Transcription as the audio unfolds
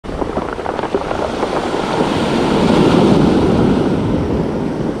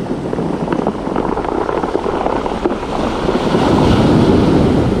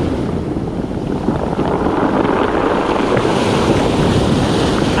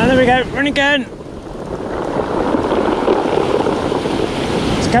there we go, run again.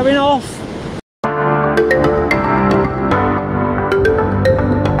 It's going off.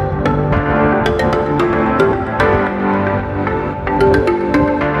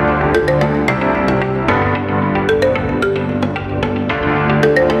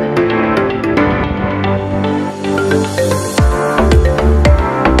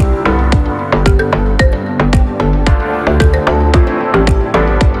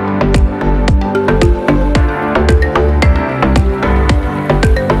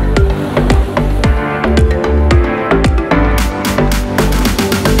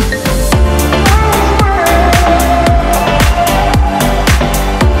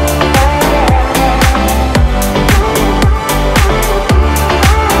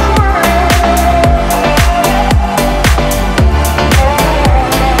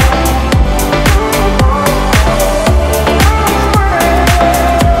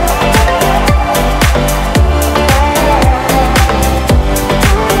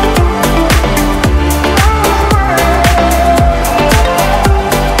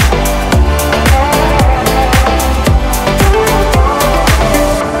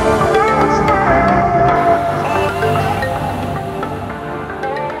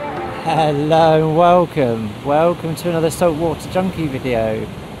 Hello and welcome to another Saltwaterjunky video.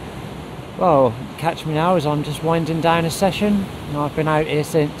 Well, catch me now as I'm just winding down a session. I've been out here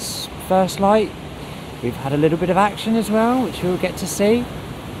since first light. We've had a little bit of action as well, which you'll get to see.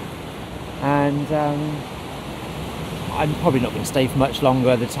 And I'm probably not going to stay for much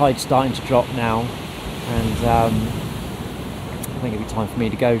longer. The tide's starting to drop now, and I think it'll be time for me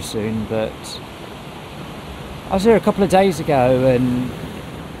to go soon. But I was here a couple of days ago, and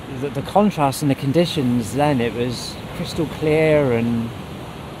the contrast in the conditions then, it was crystal clear and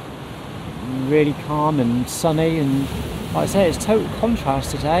really calm and sunny, and like I say, it's total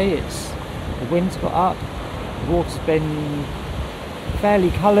contrast today. The wind's got up, the water's been fairly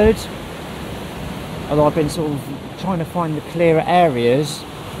coloured, although I've been sort of trying to find the clearer areas.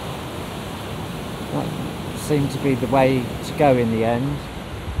 That seemed to be the way to go in the end.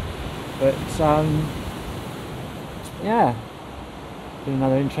 But yeah, been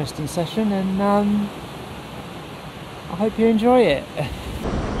another interesting session, and I hope you enjoy it.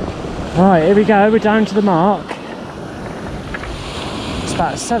 Right, here we go, we're down to the mark. It's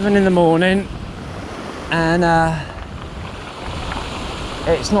about 7 in the morning, and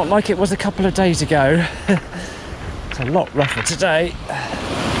it's not like it was a couple of days ago. It's a lot rougher today.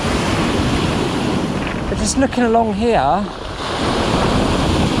 But just looking along here,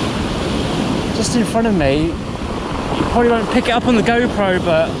 just in front of me, you probably won't pick it up on the GoPro,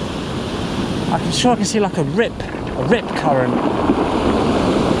 but I can see like a rip current.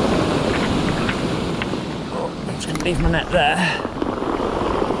 Oh, I'm just going to leave my net there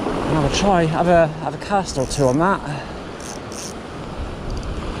and have a try, have a cast or two on that.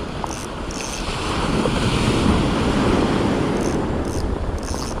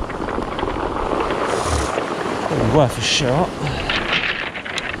 Probably worth a shot.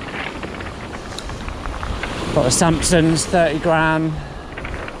 Got a Samson's 30 gram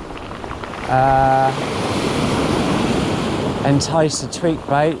Enticer tweak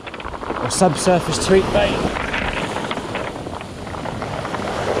bait, or subsurface tweak bait.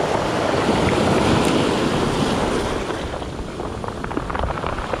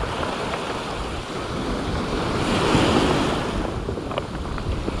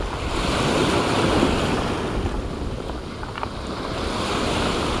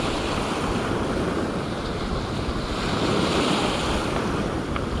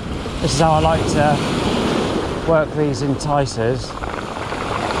 This is how I like to work these enticers.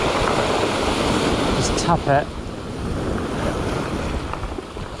 Just tap it.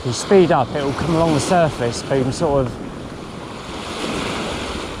 If you speed up, it will come along the surface, but you can sort of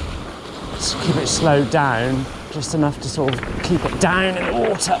just keep it slowed down, just enough to sort of keep it down in the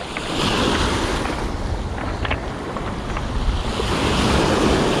water.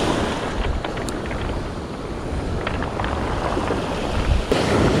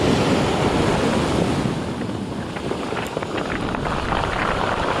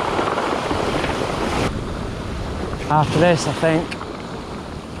 After this, I think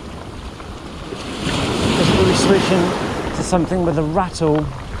we'll be switching to something with a rattle.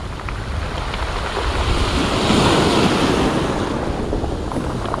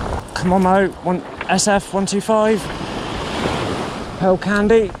 Komomo SF125 Pearl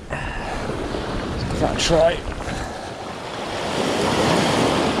Candy. Let's give that a try.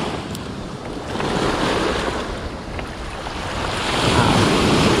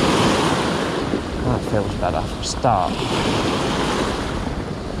 That feels better for a start.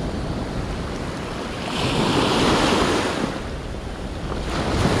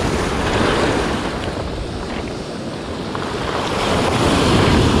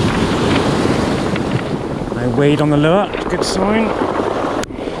 weed on the lure, good sign.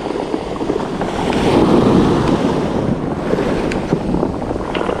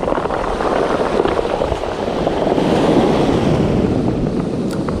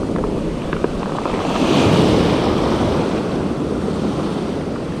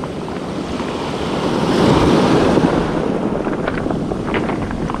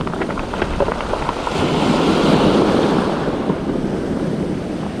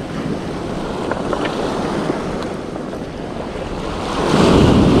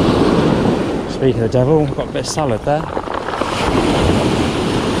 Speaking of the devil, got a bit of salad there.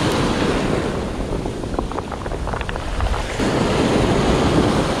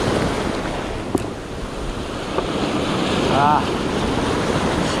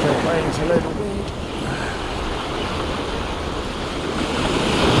 Straight way into a load of weed.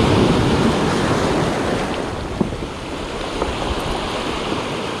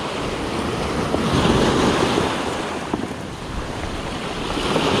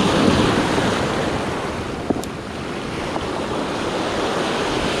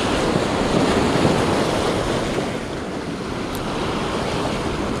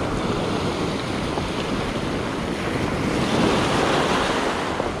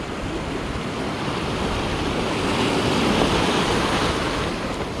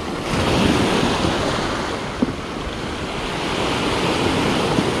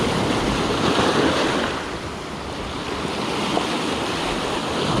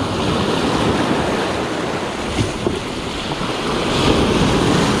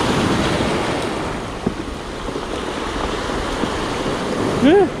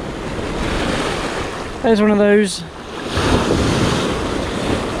 There's one of those.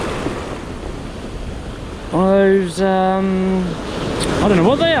 I don't know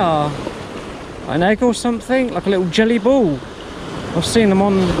what they are. An egg or something, like a little jelly ball. I've seen them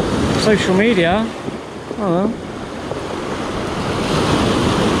on social media. Oh well.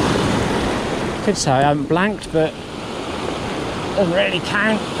 Could say I haven't blanked, but doesn't really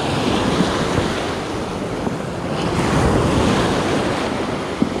count.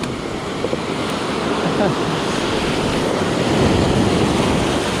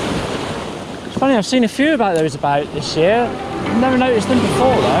 It's funny, I've seen a few about those this year. I've never noticed them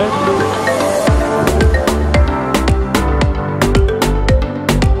before though.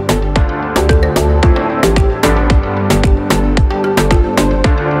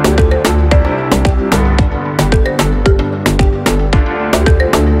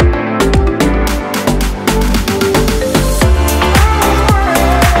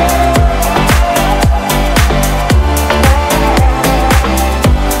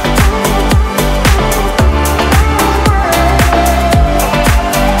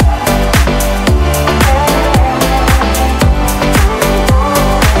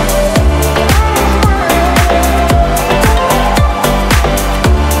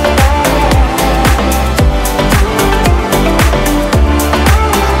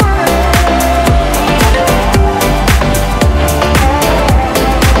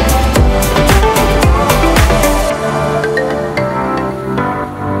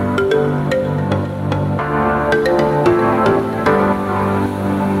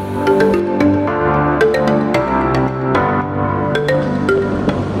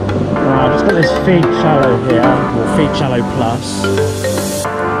 Feed shallow here, or feed shallow plus,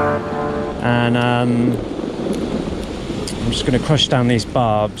 and I'm just going to crush down these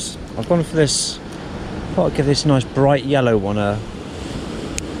barbs. I've gone for this, I thought I'd give this nice bright yellow one a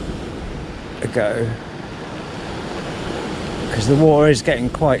go, because the water is getting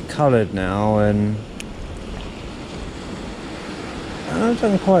quite coloured now, and I've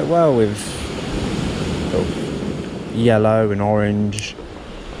done quite well with yellow and orange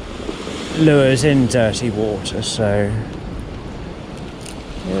lures in dirty water, so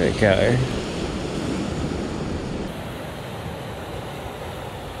there we go.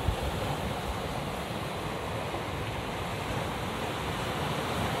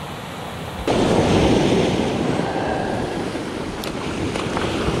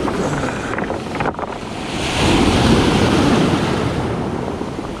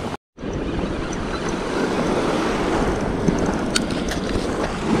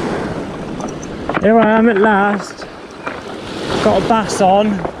 Here I am at last, got a bass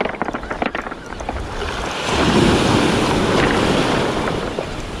on.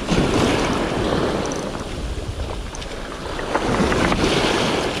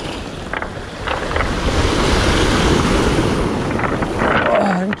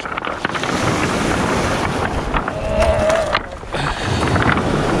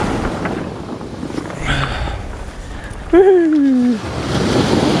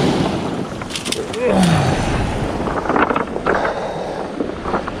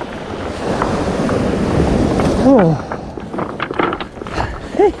 Oh.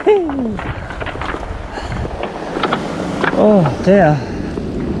 Oh dear.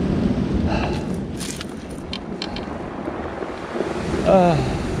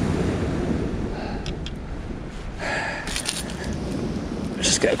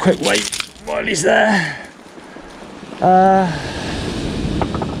 Just get a quick wait while he's there.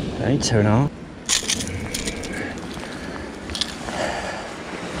 Only 2.5.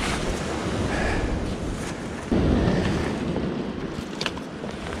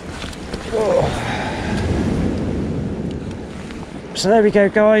 So there we go,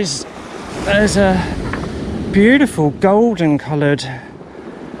 guys. There's a beautiful golden coloured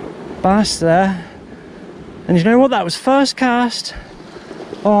bass there, and you know what, that was first cast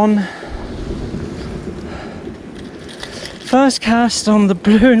on the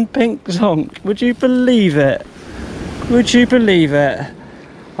blue and pink Zonk. Would you believe it? Would you believe it?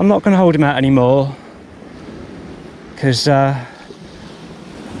 I'm not going to hold him out anymore because I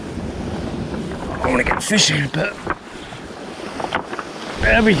want to get fishing, but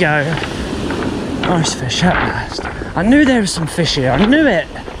there we go. Nice fish at last. I knew there was some fish here, I knew it.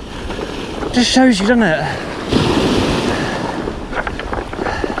 Just shows you, doesn't it?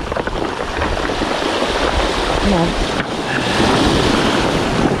 Come on.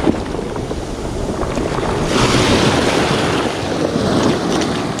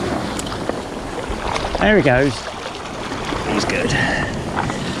 There he goes. He's good.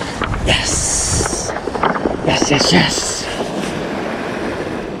 Yes. Yes, yes, yes.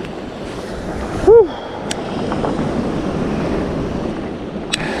 Whew.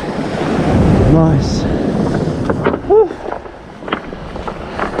 Nice. Whew.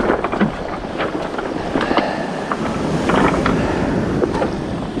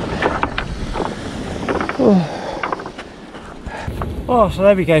 Oh, so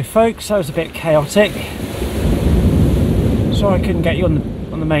there we go, folks. That was a bit chaotic. Sorry I couldn't get you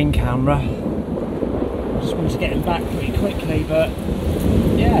on the main camera. I just wanted to get him back pretty quickly, but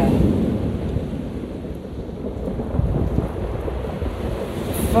yeah.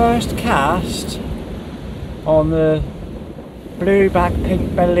 First cast on the blue back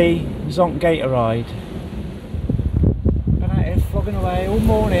pink belly Zonk Gataride. Been out here flogging away all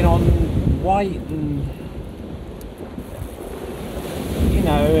morning on white and you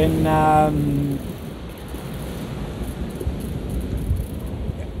know, in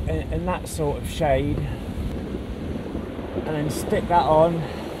that sort of shade, and then stick that on,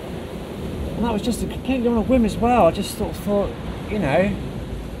 and that was just a completely on a whim as well. I just sort of thought, you know,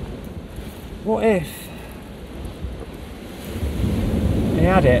 what if? And he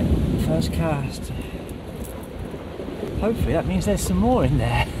had it, first cast. Hopefully that means there's some more in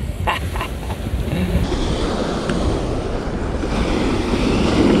there.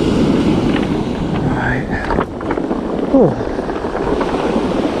 Oh.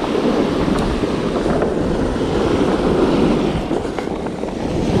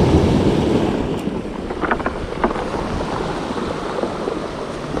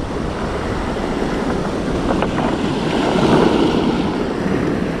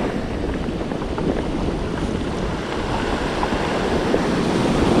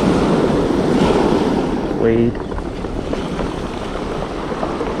 Weed.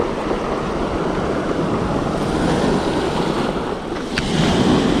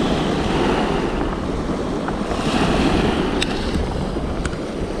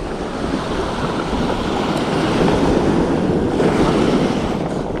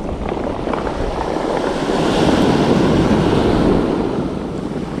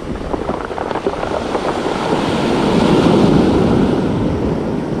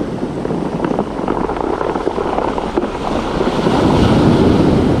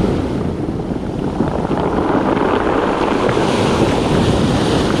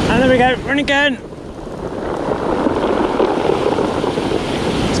 Run again.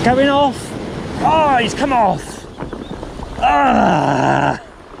 It's going off. Oh, he's come off. Ah,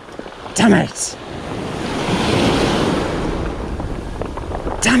 damn it.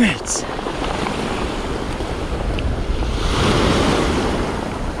 Damn it.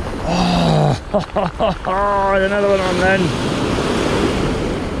 Oh, another one on then.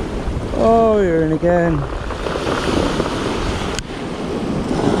 Oh, you're in again.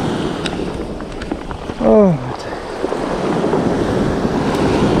 Oh,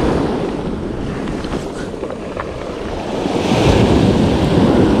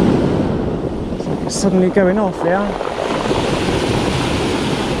 it's like it's suddenly going off, yeah?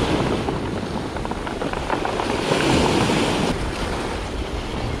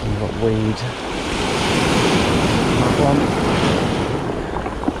 We've got weed. That one.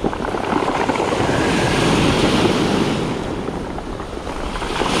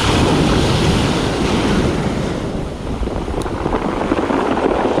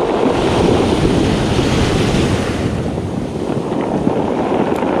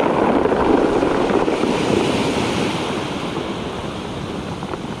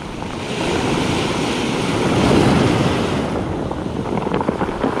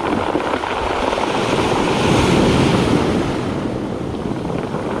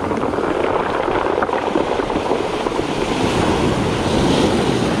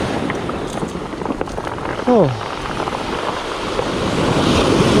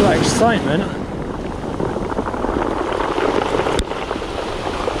 excitement.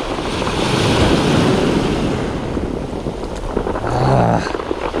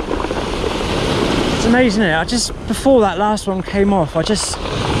 It's amazing, isn't it? I just, before that last one came off, it was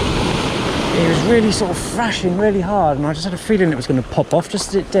really sort of thrashing really hard, and I just had a feeling it was going to pop off, just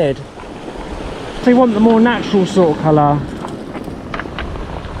as it did. They want the more natural sort of colour.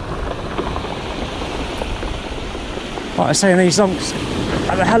 Like I say, these zonks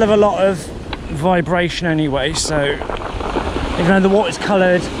have a hell of a lot of vibration anyway, so even though the water's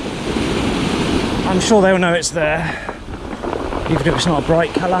coloured, I'm sure they'll know it's there, even if it's not a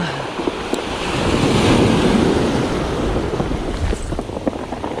bright colour.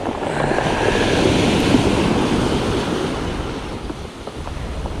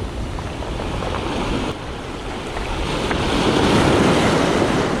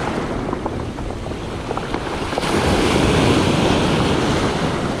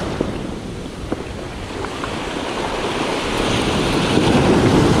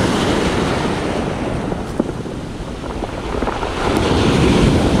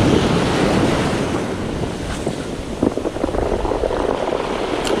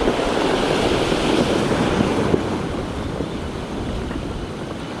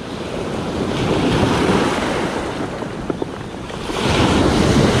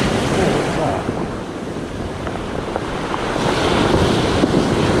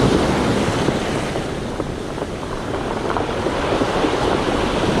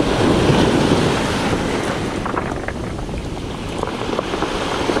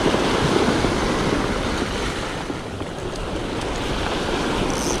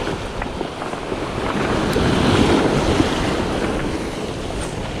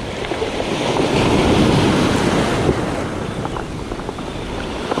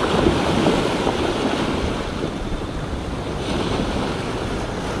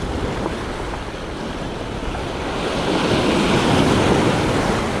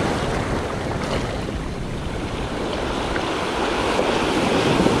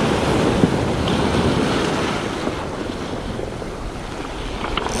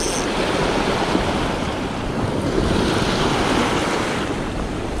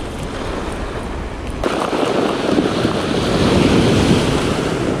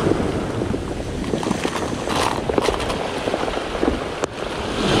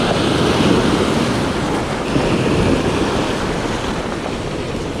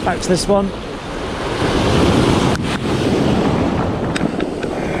 Back to this one.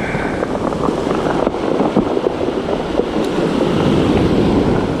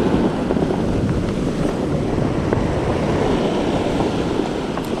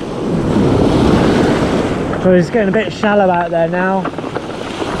 So it's getting a bit shallow out there now.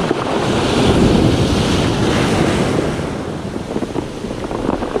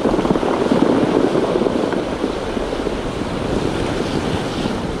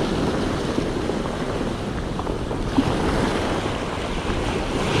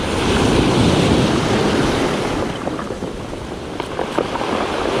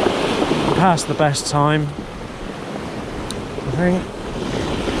 Past the best time, I think.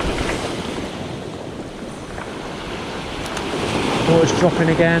 Water's dropping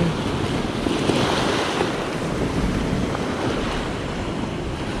again.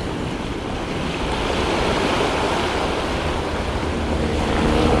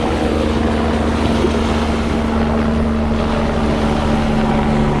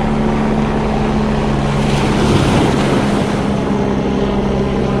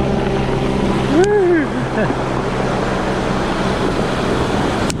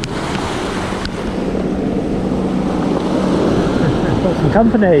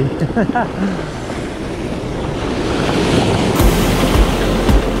 Company.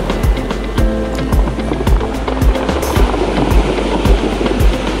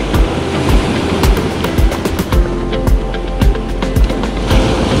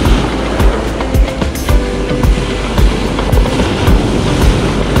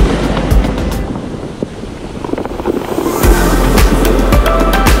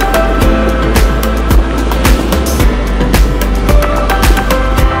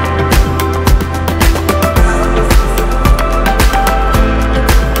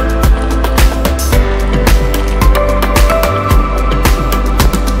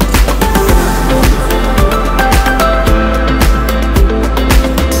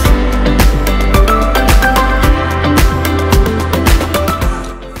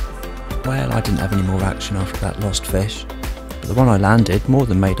 After that lost fish, but the one I landed more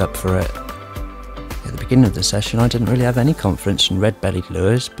than made up for it. At the beginning of the session I didn't really have any confidence in red-bellied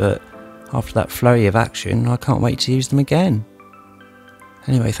lures, but after that flurry of action I can't wait to use them again.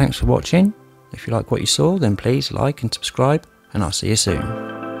 Anyway, thanks for watching. If you like what you saw, then please like and subscribe, and I'll see you soon.